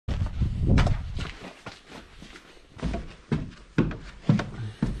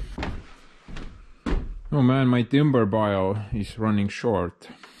Oh man, my timber pile is running short.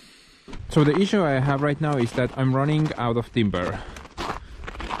 So the issue I have right now is that I'm running out of timber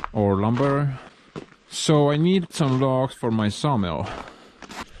or lumber. So I need some logs for my sawmill.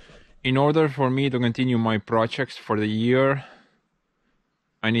 In order for me to continue my projects for the year,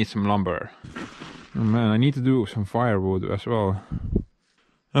 I need some lumber. Oh man, I need to do some firewood as well.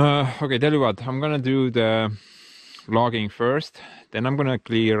 Okay, tell you what, I'm gonna do the logging first, then I'm gonna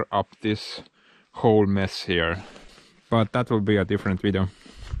clear up this whole mess here. But that will be a different video.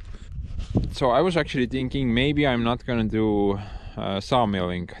 So I was actually thinking maybe I'm not gonna do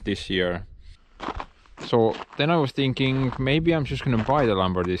sawmilling this year. So then I was thinking maybe I'm just gonna buy the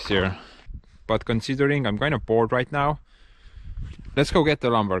lumber this year. But considering I'm kind of bored right now, let's go get the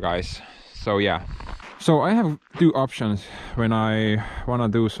lumber, guys. So yeah. So I have two options when I wanna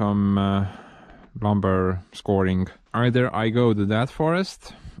do some lumber scoring. Either I go to that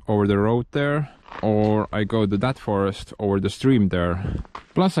forest over the road there, or I go to that forest over the stream there.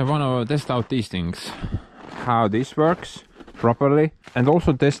 Plus I wanna test out these things, how this works properly, and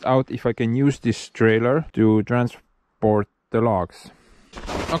also test out if I can use this trailer to transport the logs.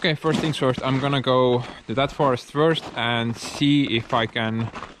 Okay, first things first, I'm gonna go to that forest first and see if I can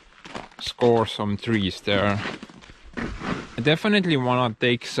score some trees there. I definitely wanna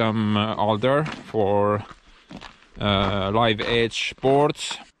take some alder for live edge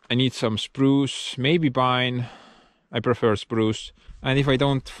boards. I need some spruce, maybe pine. I prefer spruce. And if I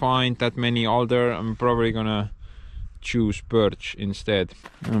don't find that many alder, I'm probably gonna choose birch instead.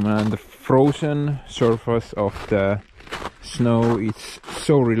 Oh man, the frozen surface of the snow, it's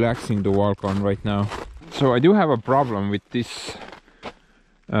so relaxing to walk on right now. So I do have a problem with this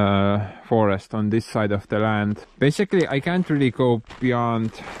forest on this side of the land. Basically, I can't really go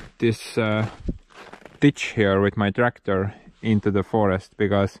beyond this ditch here with my tractor into the forest,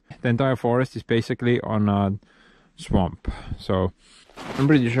 because the entire forest is basically on a swamp. So I'm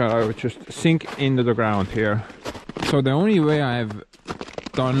pretty sure I would just sink into the ground here. So the only way I've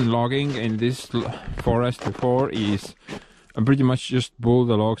done logging in this forest before is I pretty much just pull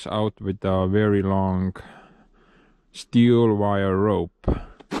the logs out with a very long steel wire rope.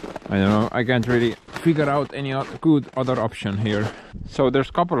 I don't know, I can't really figure out any good other option here. So there's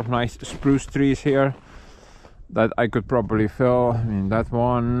a couple of nice spruce trees here that I could probably fell. I mean, that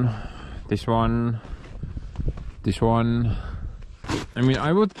one, this one, this one. I mean,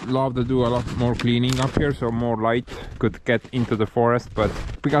 I would love to do a lot more cleaning up here so more light could get into the forest, but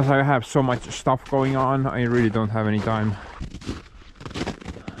because I have so much stuff going on, I really don't have any time.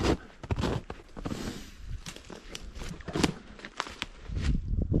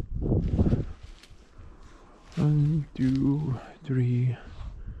 One, two, three,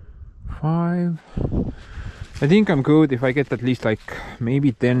 5. I think I'm good if I get at least like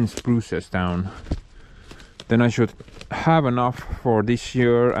maybe 10 spruces down. Then I should have enough for this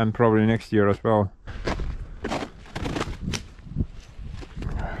year and probably next year as well.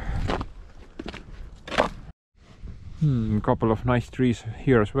 A couple of nice trees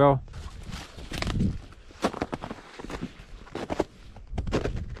here as well.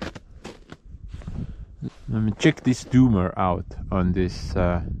 Let me check this doomer out on this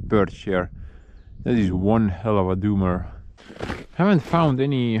birch here. That is one hell of a doomer. Haven't found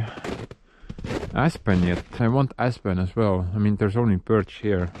any aspen yet. I want aspen as well. I mean, there's only birch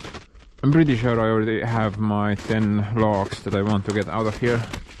here. I'm pretty sure I already have my 10 logs that I want to get out of here.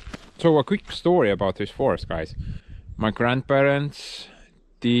 So a quick story about this forest, guys. My grandparents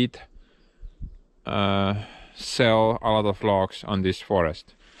did sell a lot of logs on this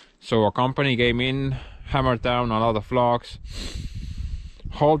forest. So a company came in, hammered down a lot of logs,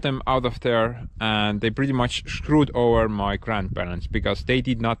 hauled them out of there, and they pretty much screwed over my grandparents because they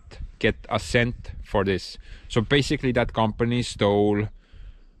did not get a cent for this. So basically that company stole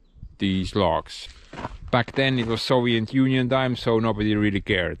these logs. Back then it was Soviet Union time, so nobody really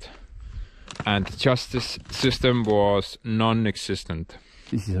cared. And the justice system was non-existent.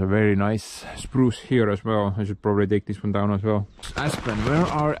 This is a very nice spruce here as well. I should probably take this one down as well. Aspen, where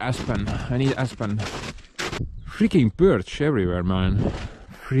are aspen? I need aspen. Freaking birch everywhere, man.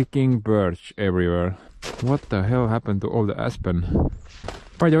 Freaking birch everywhere. What the hell happened to all the aspen?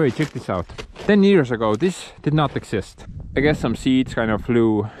 By the way, check this out. 10 years ago, this did not exist. I guess some seeds kind of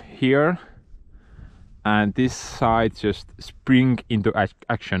flew here, and this side just spring into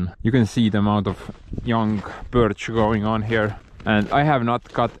action. You can see the amount of young birch going on here. And I have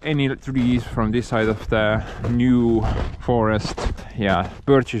not cut any trees from this side of the new forest. Yeah,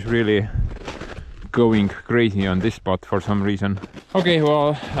 birch is really going crazy on this spot for some reason. Okay,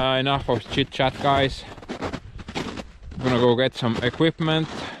 well, enough of chit chat, guys. I'm gonna go get some equipment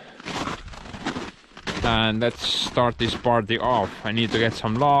and let's start this party off. I need to get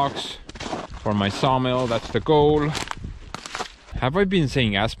some logs for my sawmill, that's the goal. Have I been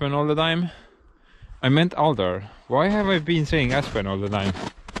saying aspen all the time? I meant alder. Why have I been saying aspen all the time?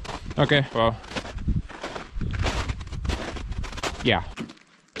 Okay, well, yeah.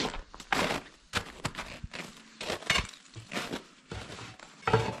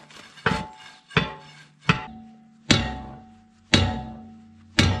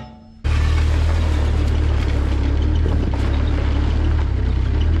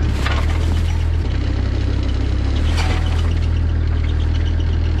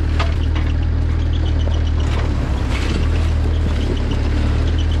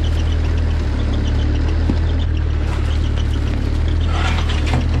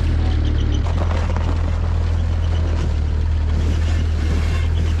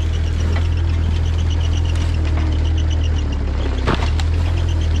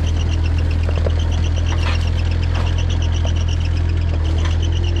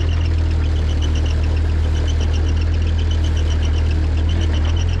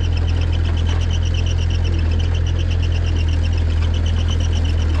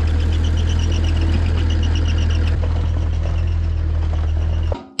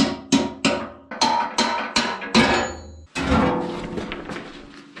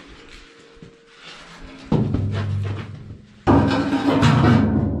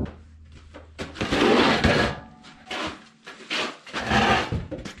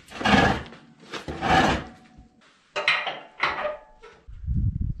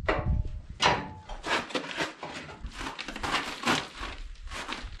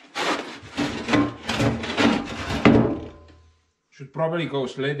 Should probably go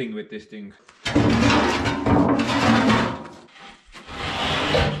sledding with this thing.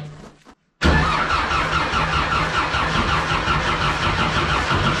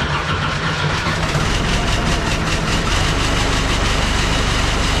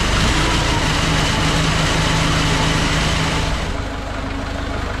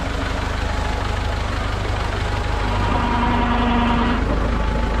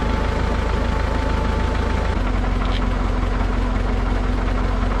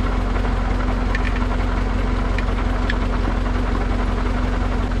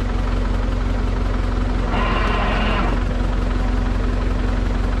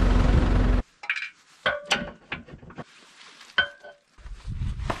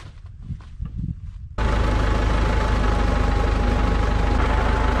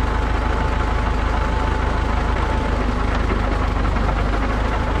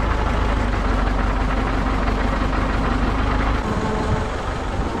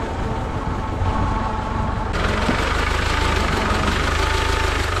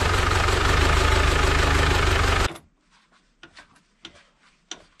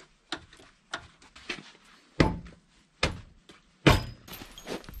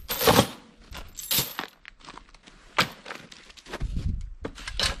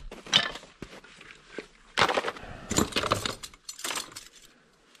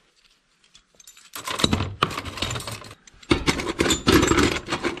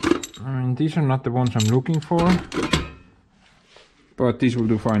 These are not the ones I'm looking for, but these will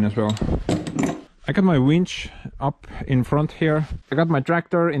do fine as well. I got my winch up in front here, I got my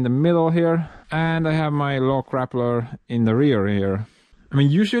tractor in the middle here, and I have my log grappler in the rear here. I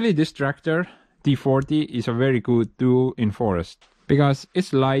mean, usually this tractor, T40, is a very good tool in forest because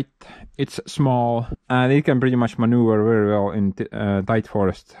it's light, it's small, and it can pretty much maneuver very well in tight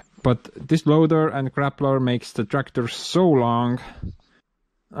forest. But this loader and grappler makes the tractor so long.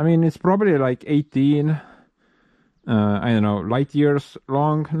 I mean, it's probably like 18, I don't know, light years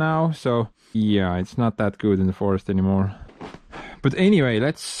long now. So yeah, it's not that good in the forest anymore. But anyway,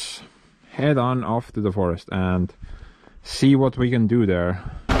 let's head on off to the forest and see what we can do there.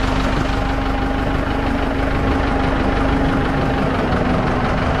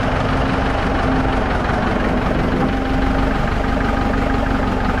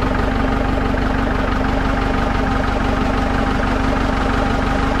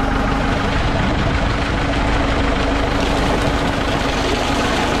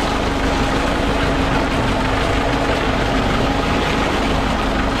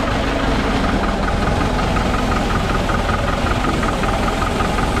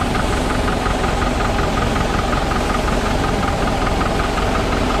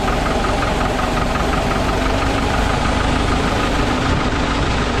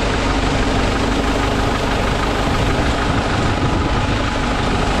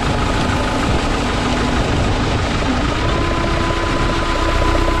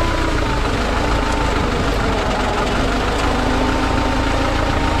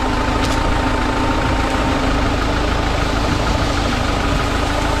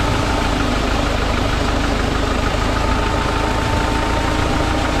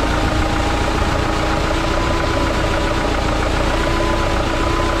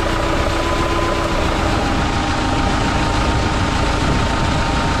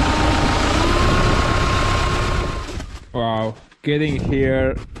 Getting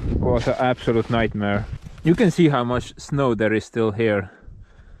here was an absolute nightmare. You can see how much snow there is still here.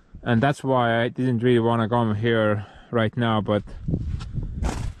 And that's why I didn't really want to come here right now, but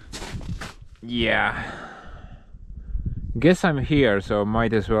yeah. Guess I'm here, so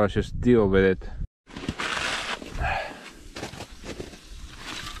might as well just deal with it.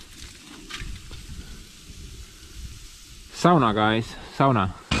 Sauna, guys,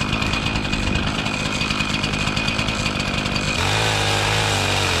 sauna.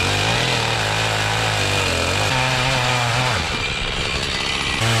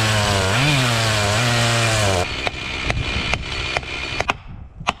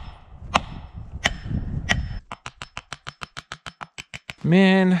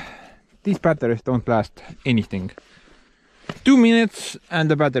 Man, these batteries don't last anything. 2 minutes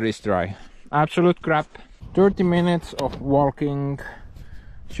and the battery is dry. Absolute crap. 30 minutes of walking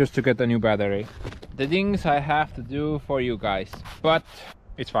just to get a new battery. The things I have to do for you guys, but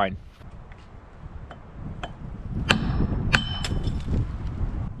it's fine.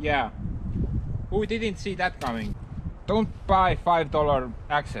 Yeah, who didn't see that coming? Don't buy $5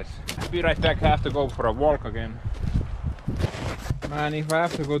 access. I'll be right back, I have to go for a walk again. Man, if I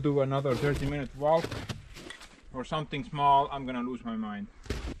have to go do another 30-minute walk or something small, I'm gonna lose my mind.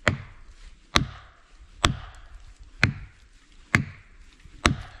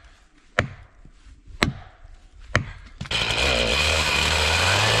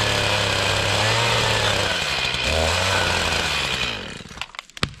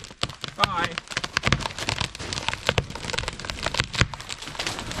 Bye.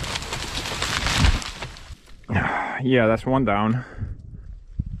 Yeah, that's one down.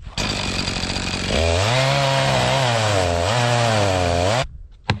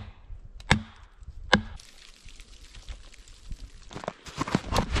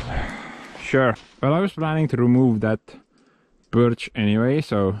 Sure. Well, I was planning to remove that birch anyway,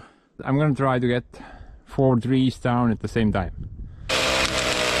 so I'm gonna try to get 4 trees down at the same time.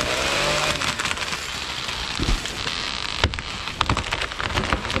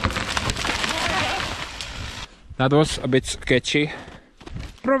 That was a bit sketchy.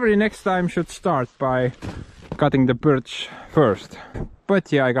 Probably next time should start by cutting the birch first.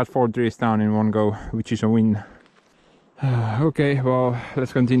 But yeah, I got 4 trees down in one go, which is a win. Okay, well,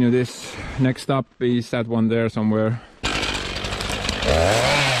 let's continue this. Next up is that one there somewhere.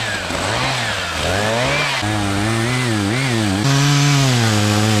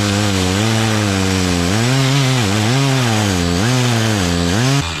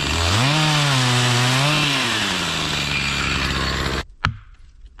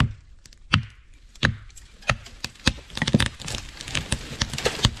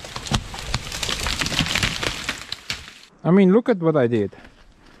 I mean, look at what I did.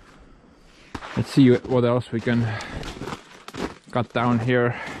 Let's see what else we can cut down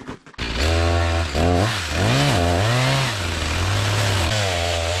here.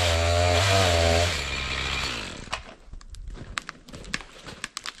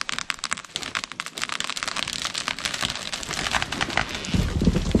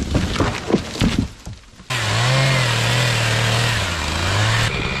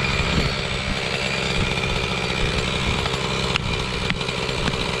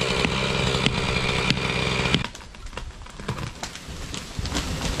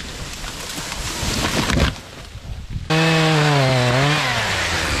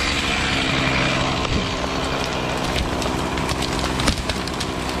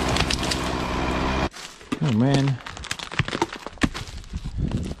 Oh man.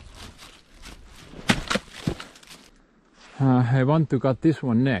 I want to cut this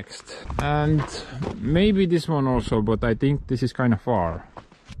one next. And maybe this one also, but I think this is kind of far.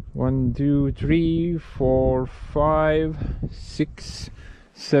 1, 2, 3, 4, 5, 6,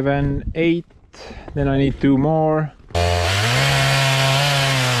 7, 8. Then I need 2 more.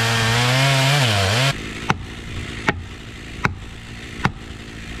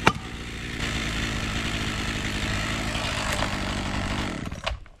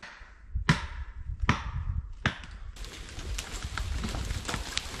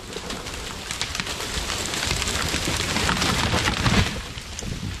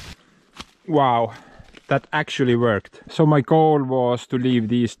 Wow, that actually worked. So my goal was to leave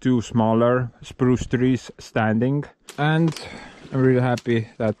these 2 smaller spruce trees standing, and I'm really happy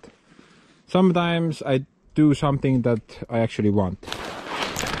that sometimes I do something that I actually want.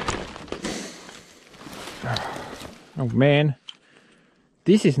 Oh man,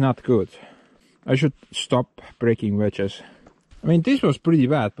 this is not good. I should stop breaking wedges. I mean, this was pretty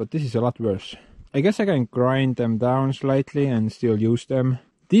bad, but this is a lot worse. I guess I can grind them down slightly and still use them.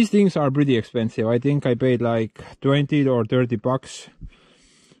 These things are pretty expensive. I think I paid like 20 or 30 bucks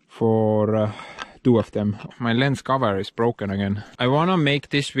for 2 of them. My lens cover is broken again. I wanna make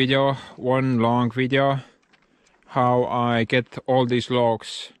this video one long video how I get all these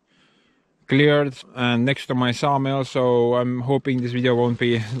logs cleared and next to my sawmill, so I'm hoping this video won't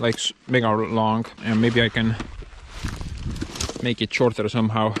be like mega long and maybe I can make it shorter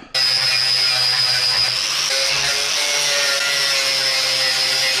somehow.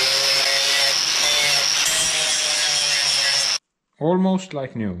 Almost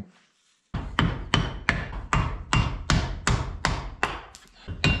like new.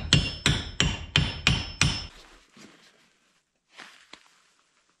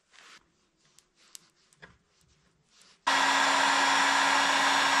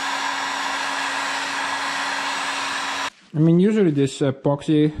 I mean, usually this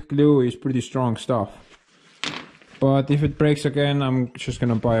epoxy glue is pretty strong stuff, but if it breaks again, I'm just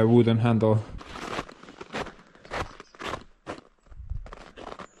gonna buy a wooden handle.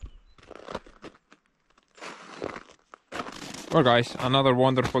 Well guys, another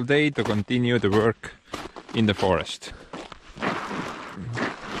wonderful day to continue the work in the forest.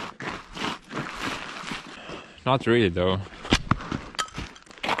 Not really though.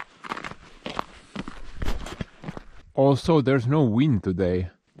 Also, there's no wind today.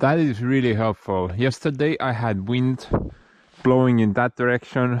 That is really helpful. Yesterday I had wind blowing in that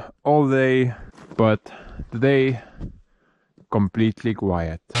direction all day, but today completely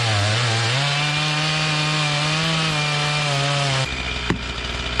quiet.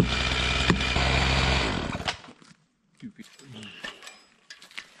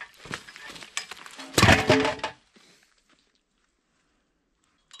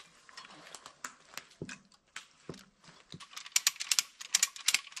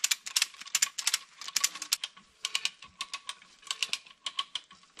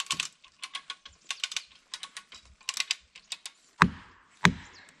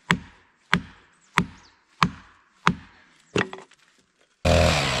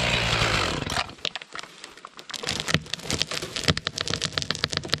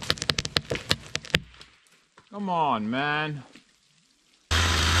 Come on, man.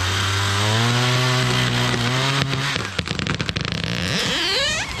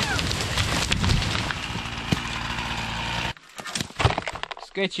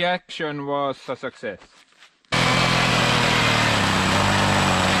 Sketchy action was a success.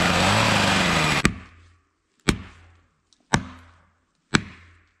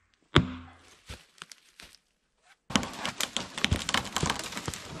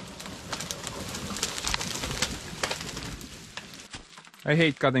 I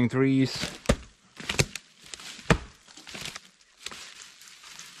hate cutting trees.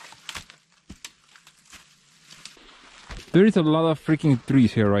 There is a lot of freaking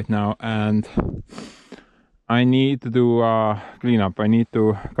trees here right now and I need to do cleanup. I need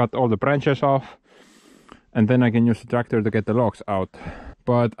to cut all the branches off and then I can use the tractor to get the logs out.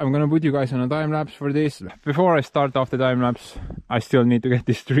 But I'm gonna put you guys on a time lapse for this. Before I start off the time lapse, I still need to get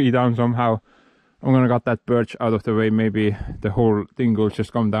this tree down somehow. I'm gonna cut that birch out of the way, maybe the whole thing will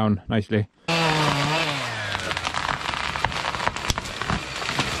just come down nicely.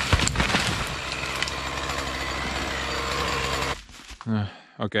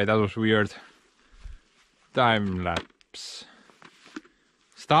 Okay, that was weird. Time lapse.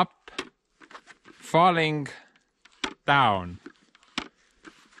 Stop falling down.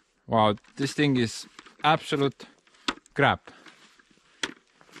 Wow, this thing is absolute crap.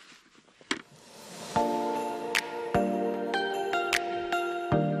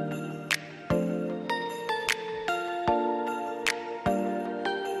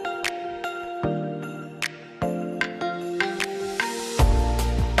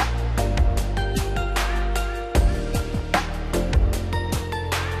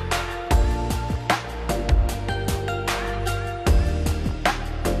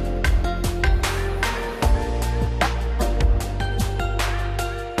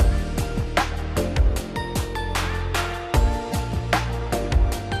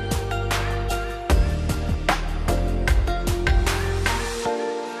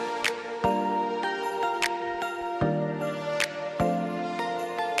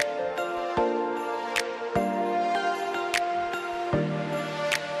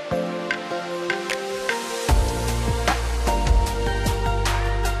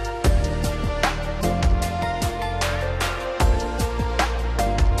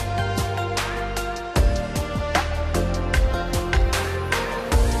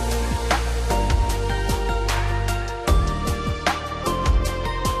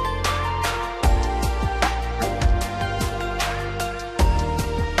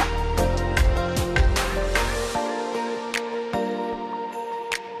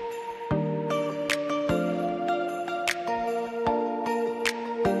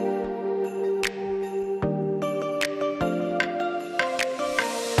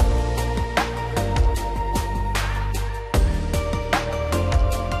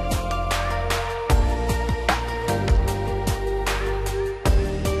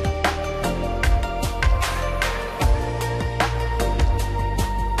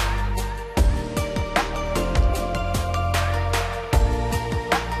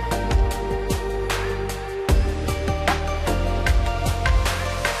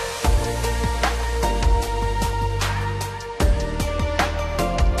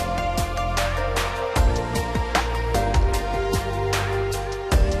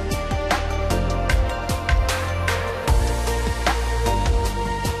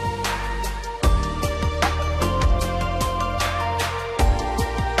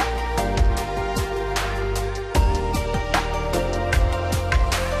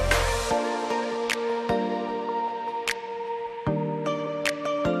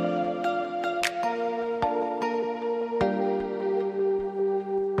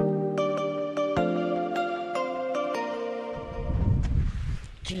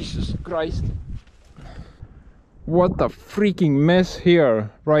 Jesus Christ. What a freaking mess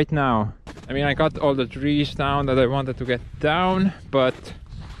here right now. I mean, I got all the trees down that I wanted to get down, but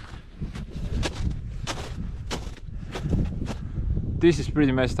this is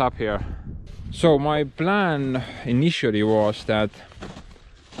pretty messed up here. So my plan initially was that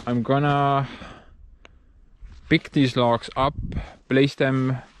I'm gonna pick these logs up, place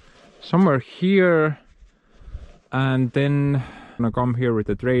them somewhere here, and then I'm gonna come here with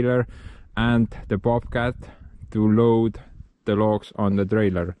the trailer and the bobcat to load the logs on the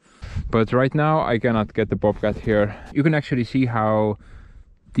trailer. But right now I cannot get the bobcat here. You can actually see how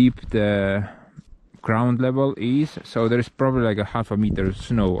deep the ground level is, so there's probably like a half a meter of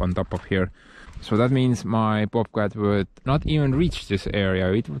snow on top of here. So that means my bobcat would not even reach this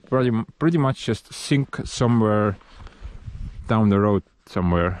area. It would pretty much just sink somewhere down the road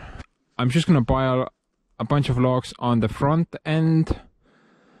somewhere. I'm just gonna pile a bunch of logs on the front end,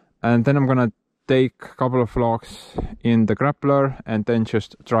 and then I'm gonna take a couple of logs in the grappler and then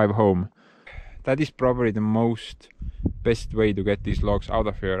just drive home. That is probably the best way to get these logs out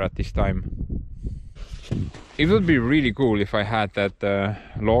of here at this time. It would be really cool if I had that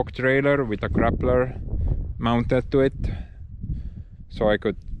log trailer with a grappler mounted to it, so I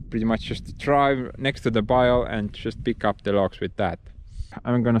could pretty much just drive next to the pile and just pick up the logs with that.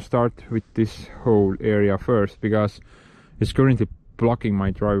 I'm gonna start with this whole area first because it's currently blocking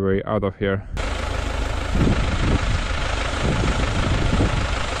my driveway out of here.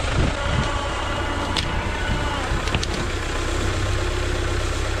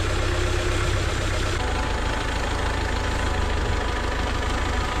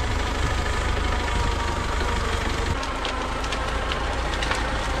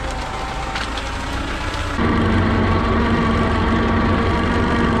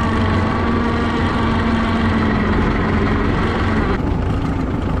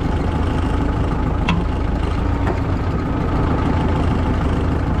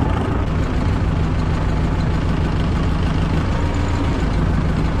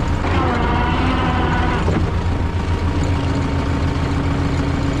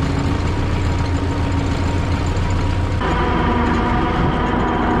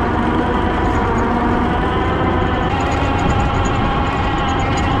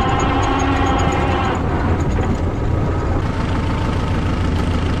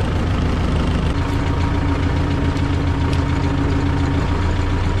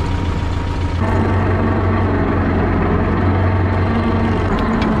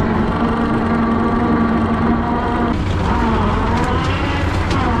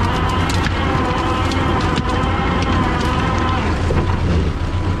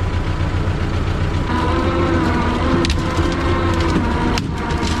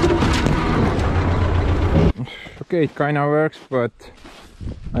 Okay, it kind of works, but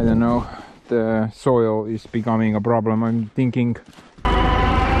I don't know, the soil is becoming a problem. I'm thinking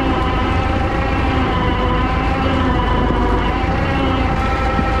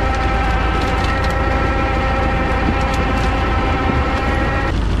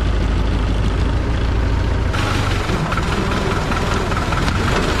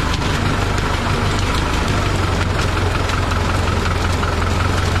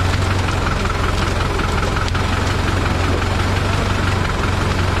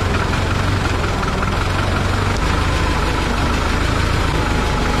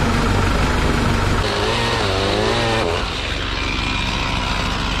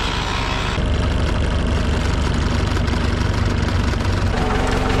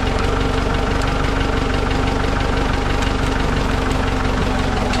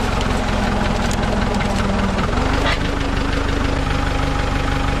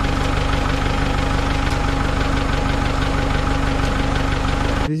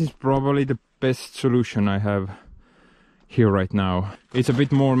this is probably the best solution I have here right now. It's a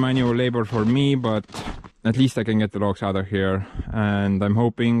bit more manual labor for me, but at least I can get the logs out of here, and I'm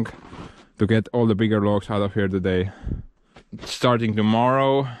hoping to get all the bigger logs out of here today. Starting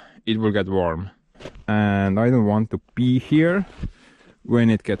tomorrow it will get warm, and I don't want to be here when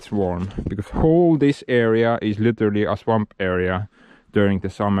it gets warm, because whole this area is literally a swamp area during the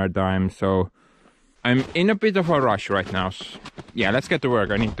summertime. So I'm in a bit of a rush right now. Yeah, let's get to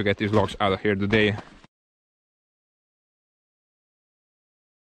work. I need to get these logs out of here today.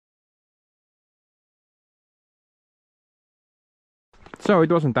 So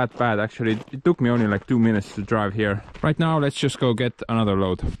it wasn't that bad actually. It took me only like 2 minutes to drive here. Right now let's just go get another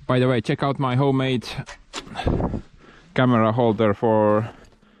load. By the way, check out my homemade camera holder for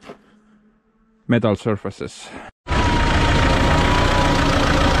metal surfaces.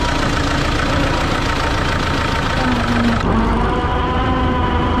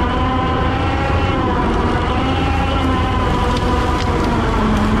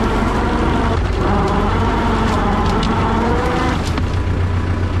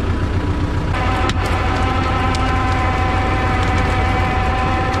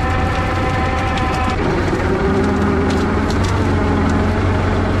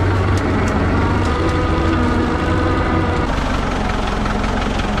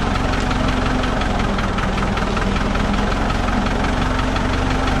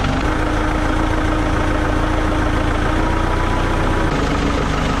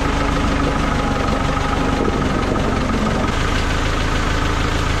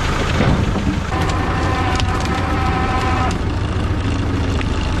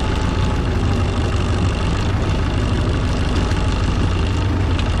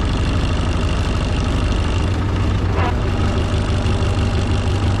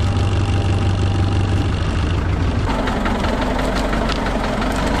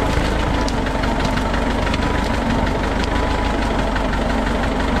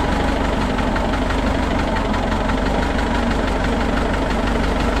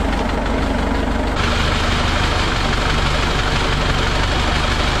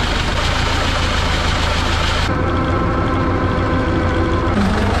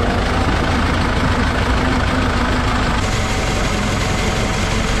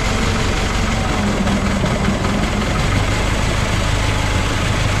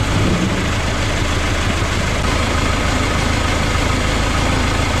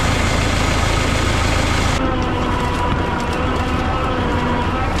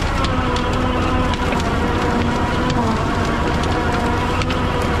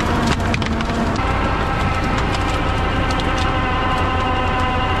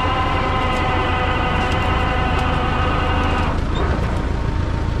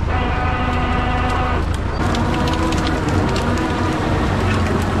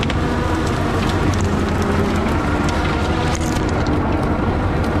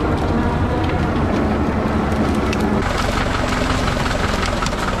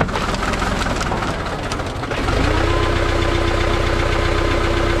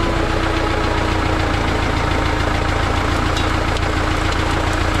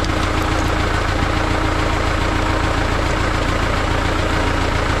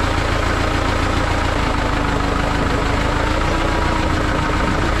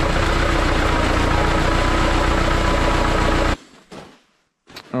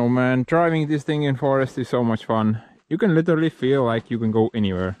 Oh man, driving this thing in forest is so much fun. You can literally feel like you can go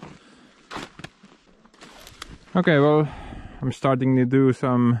anywhere. Okay, well, I'm starting to do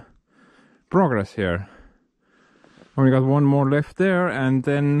some progress here. Only got one more left there, and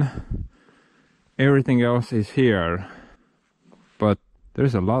then everything else is here. But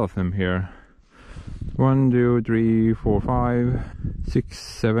there's a lot of them here. 1, 2, 3, 4, 5, 6,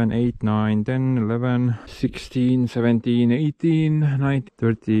 7, 8, 9, 10, 11, 16, 17, 18, 19,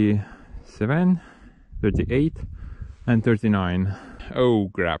 37, 38, and 39. Oh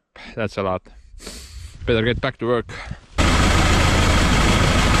crap, that's a lot. Better get back to work.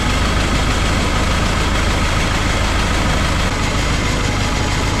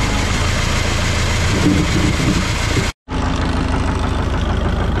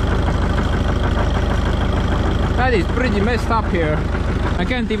 That is pretty messed up here. I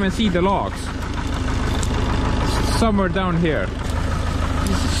can't even see the logs. Somewhere down here.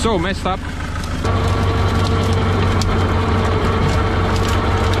 This is so messed up.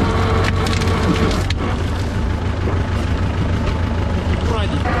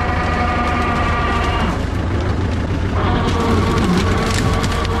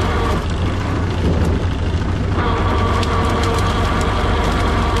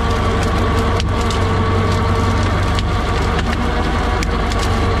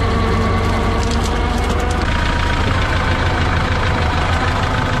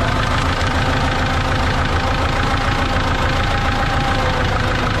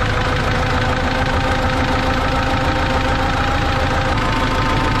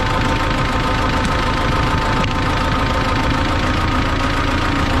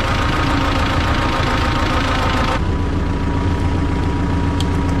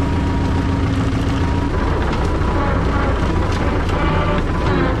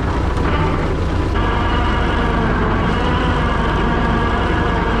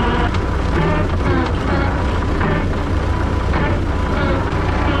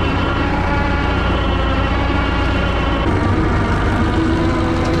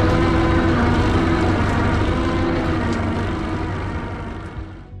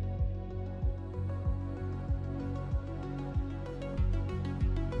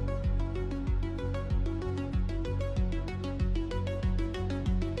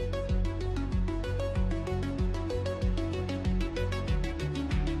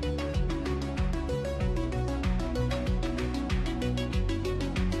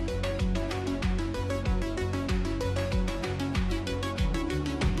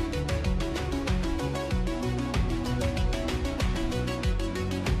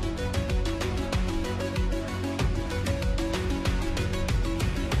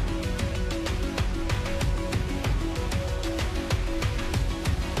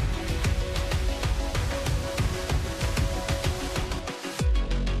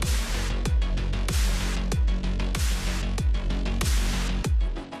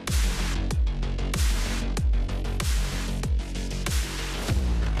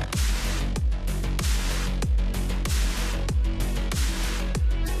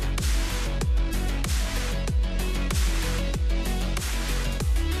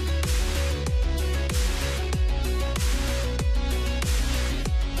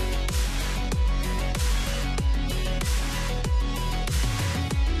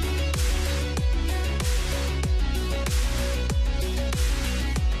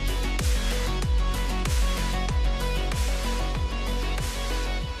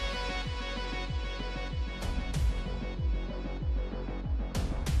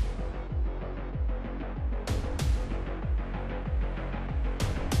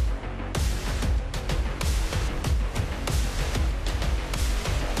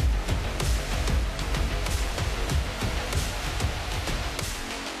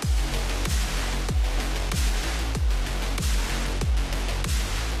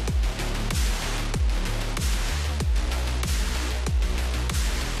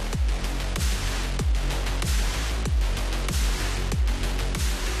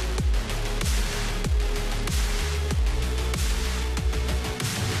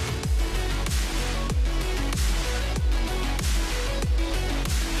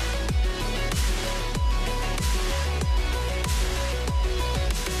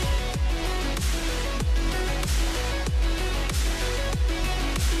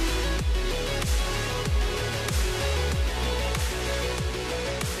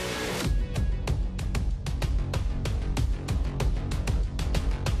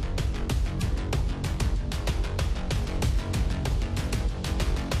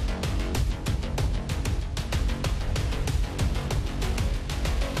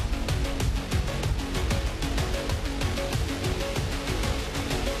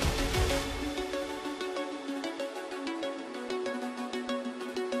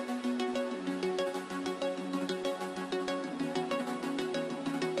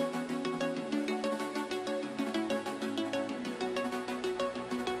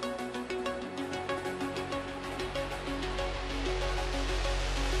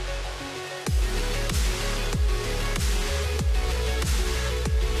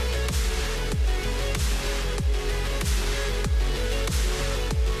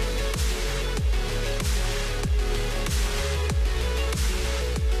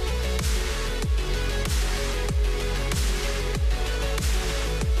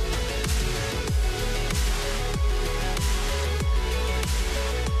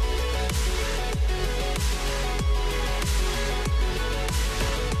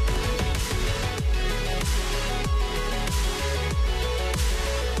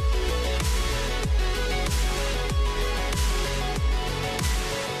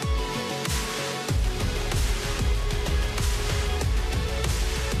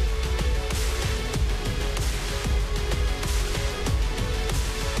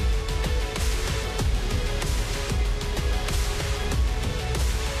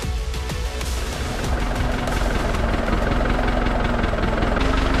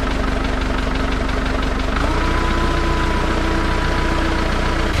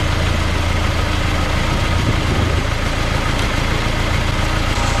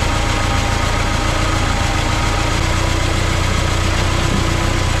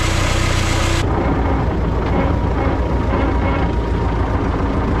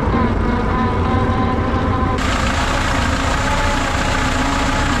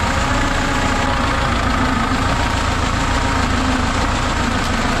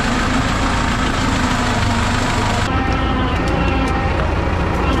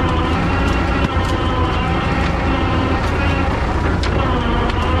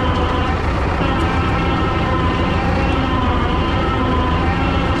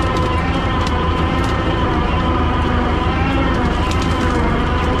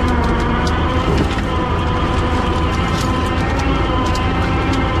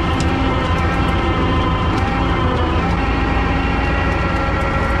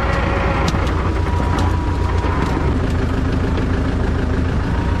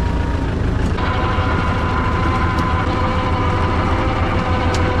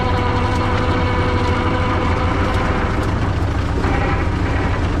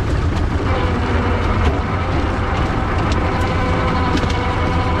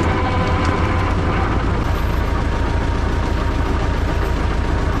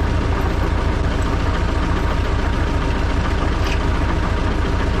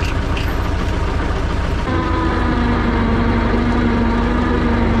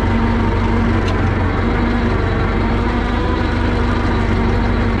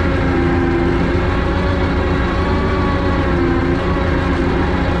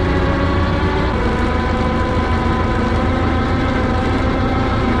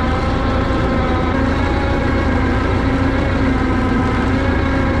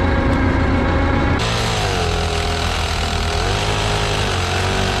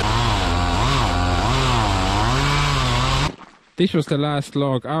 This was the last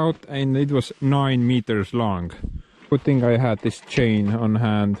log out and it was 9 meters long. Good thing I had this chain on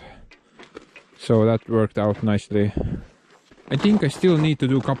hand, so that worked out nicely. I think I still need to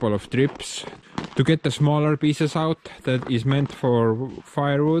do a couple of trips to get the smaller pieces out that is meant for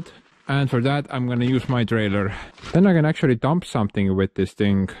firewood, and for that I'm gonna use my trailer. Then I can actually dump something with this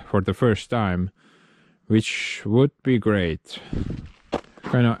thing for the first time, which would be great.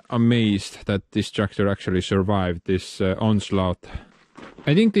 Kinda amazed that this tractor actually survived this onslaught.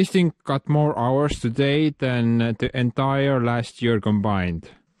 I think this thing got more hours today than the entire last year combined.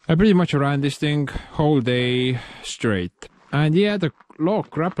 I pretty much ran this thing whole day straight. And yeah, the log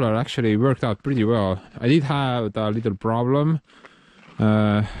grappler actually worked out pretty well. I did have a little problem.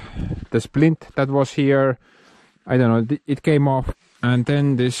 The splint that was here, I don't know, it came off. And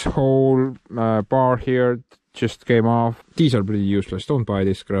then this whole bar here just came off. These are pretty useless, don't buy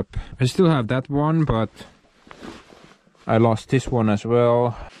this crap. I still have that one, but I lost this one as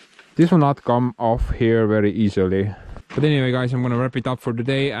well. This will not come off here very easily. But anyway guys, I'm gonna wrap it up for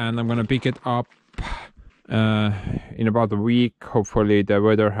today and I'm gonna pick it up in about a week. Hopefully the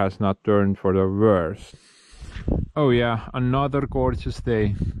weather has not turned for the worse. Oh yeah, another gorgeous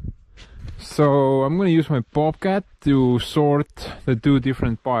day. So I'm gonna use my bobcat to sort the 2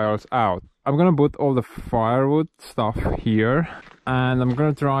 different piles out. I'm gonna put all the firewood stuff here and I'm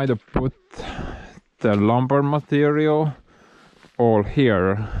gonna try to put the lumber material all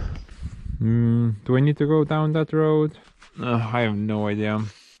here. Do I need to go down that road? I have no idea.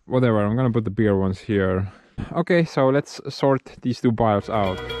 Whatever, I'm gonna put the bigger ones here. Okay, so let's sort these 2 piles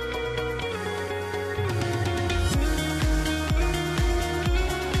out.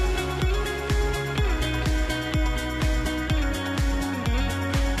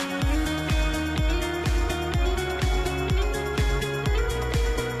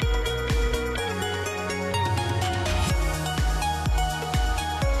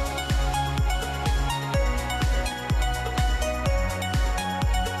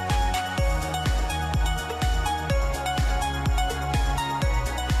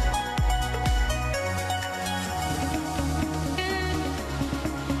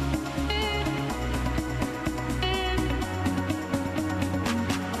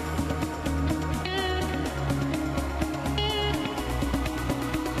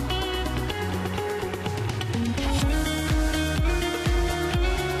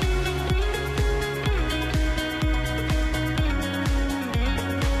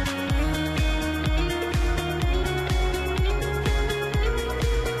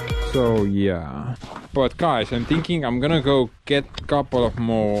 So yeah, but guys, I'm thinking I'm gonna go get a couple of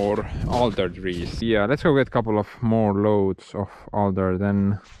more alder trees. Yeah, let's go get a couple of more loads of alder,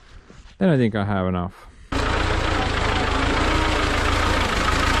 then I think I have enough.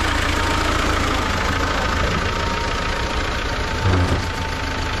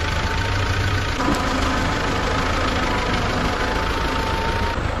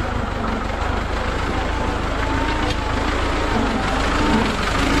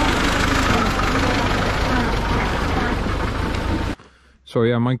 So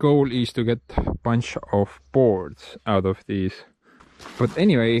yeah, my goal is to get a bunch of boards out of these. But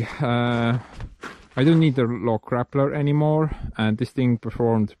anyway, I don't need the log grappler anymore, and this thing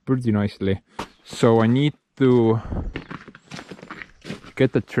performed pretty nicely. So I need to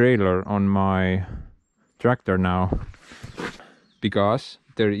get the trailer on my tractor now, because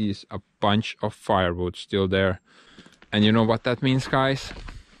there is a bunch of firewood still there. And you know what that means, guys?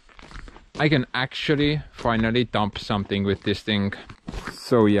 I can actually finally dump something with this thing.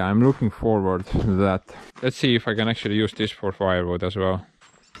 So yeah, I'm looking forward to that. Let's see if I can actually use this for firewood as well.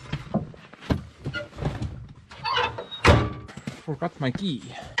 Forgot my key.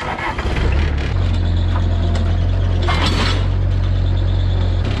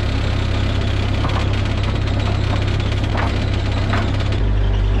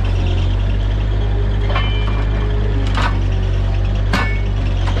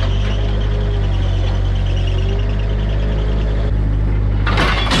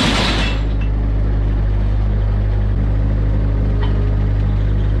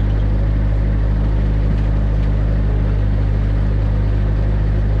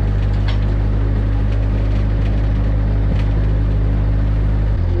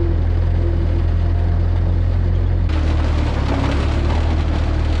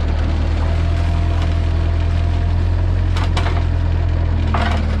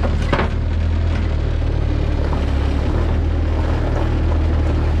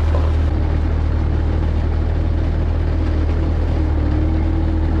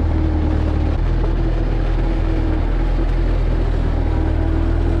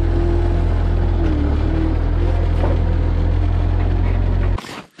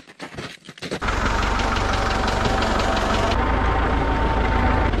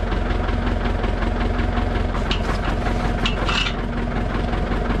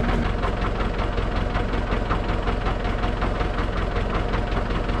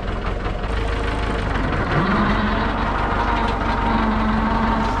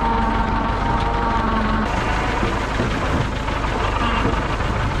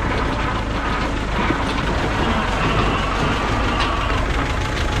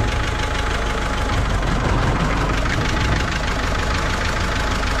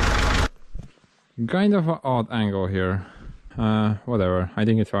 kind of an odd angle here. Whatever, I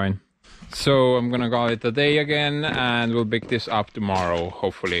think it's fine. So I'm gonna call it a day again, and we'll pick this up tomorrow,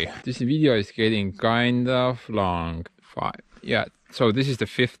 hopefully. This video is getting kind of long. Yeah, so this is the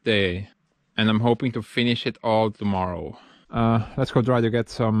 5th day, and I'm hoping to finish it all tomorrow. Let's go try to get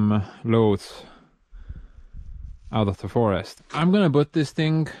some loads out of the forest. I'm gonna put this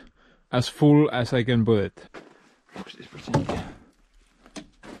thing as full as I can put it.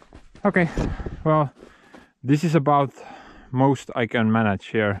 Okay, well, this is about most I can manage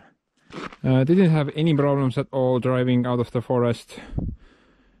here. Didn't have any problems at all driving out of the forest.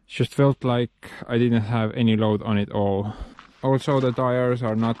 Just felt like I didn't have any load on it all. Also, the tires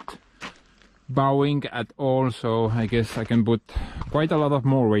are not bowing at all, so I guess I can put quite a lot of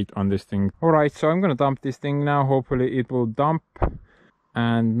more weight on this thing. Alright, so I'm gonna dump this thing now. Hopefully it will dump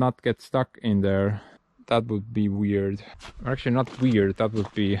and not get stuck in there. That would be weird. Or actually not weird, that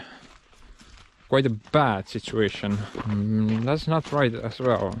would be quite a bad situation. That's not right as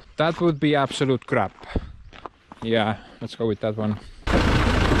well. That would be absolute crap. Yeah, let's go with that one.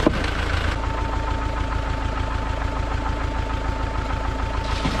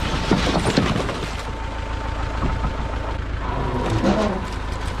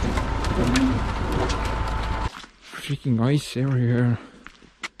 Freaking ice everywhere.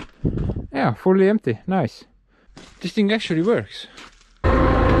 Yeah, fully empty. Nice. This thing actually works.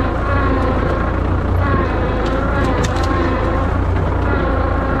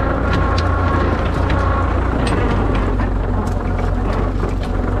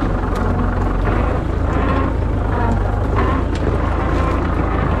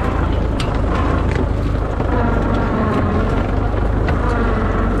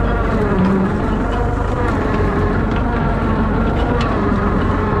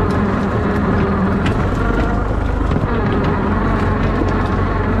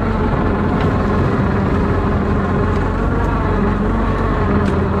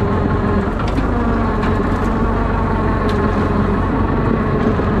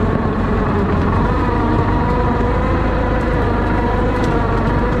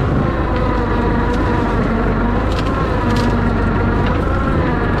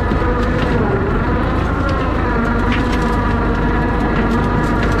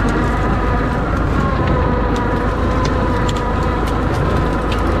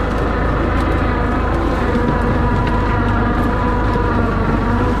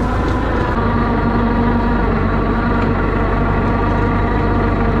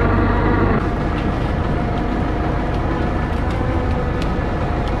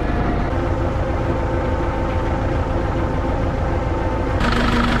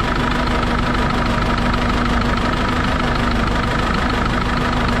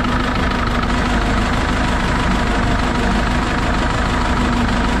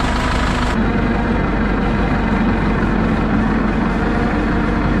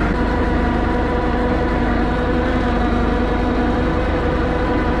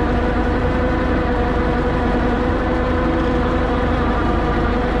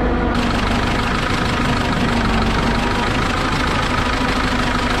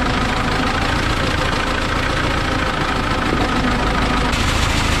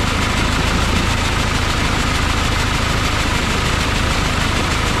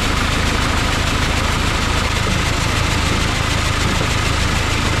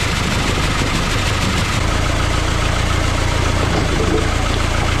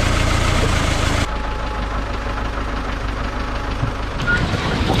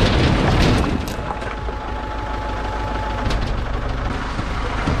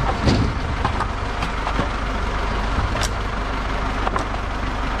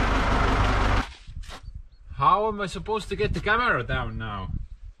 How am I supposed to get the camera down now?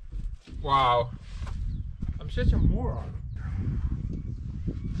 Wow. I'm such a moron.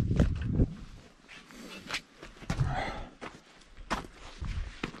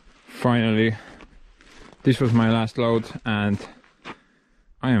 Finally, this was my last load and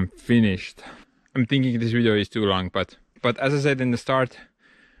I am finished. I'm thinking this video is too long, but as I said in the start,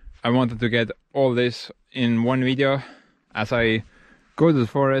 I wanted to get all this in one video as I go to the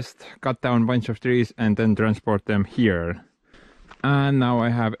forest, cut down a bunch of trees and then transport them here. And now I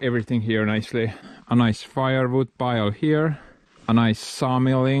have everything here nicely. A nice firewood pile here, a nice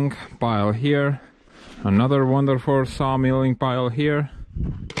sawmilling pile here, another wonderful sawmilling pile here.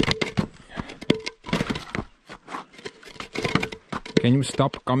 Can you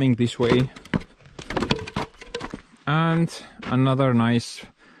stop coming this way? And another nice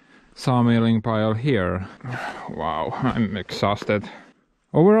sawmilling pile here. Wow, I'm exhausted.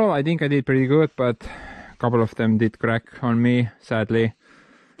 Overall, I think I did pretty good, but a couple of them did crack on me, sadly.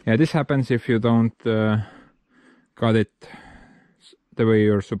 Yeah, this happens if you don't cut it the way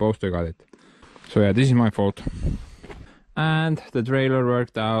you're supposed to cut it. So yeah, this is my fault. And the trailer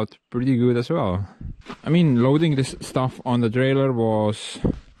worked out pretty good as well. I mean, loading this stuff on the trailer was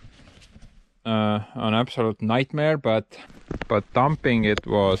an absolute nightmare, but dumping it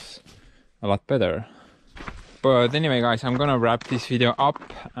was a lot better. But anyway guys, I'm gonna wrap this video up,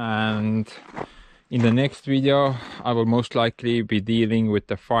 and in the next video I will most likely be dealing with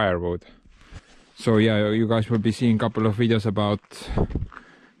the firewood. So yeah, you guys will be seeing a couple of videos about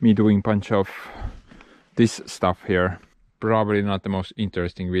me doing a bunch of this stuff here. Probably not the most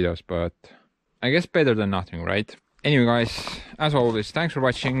interesting videos, but I guess better than nothing, right? Anyway guys, as always, thanks for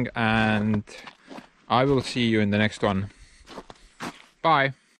watching, and I will see you in the next one.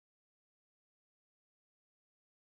 Bye!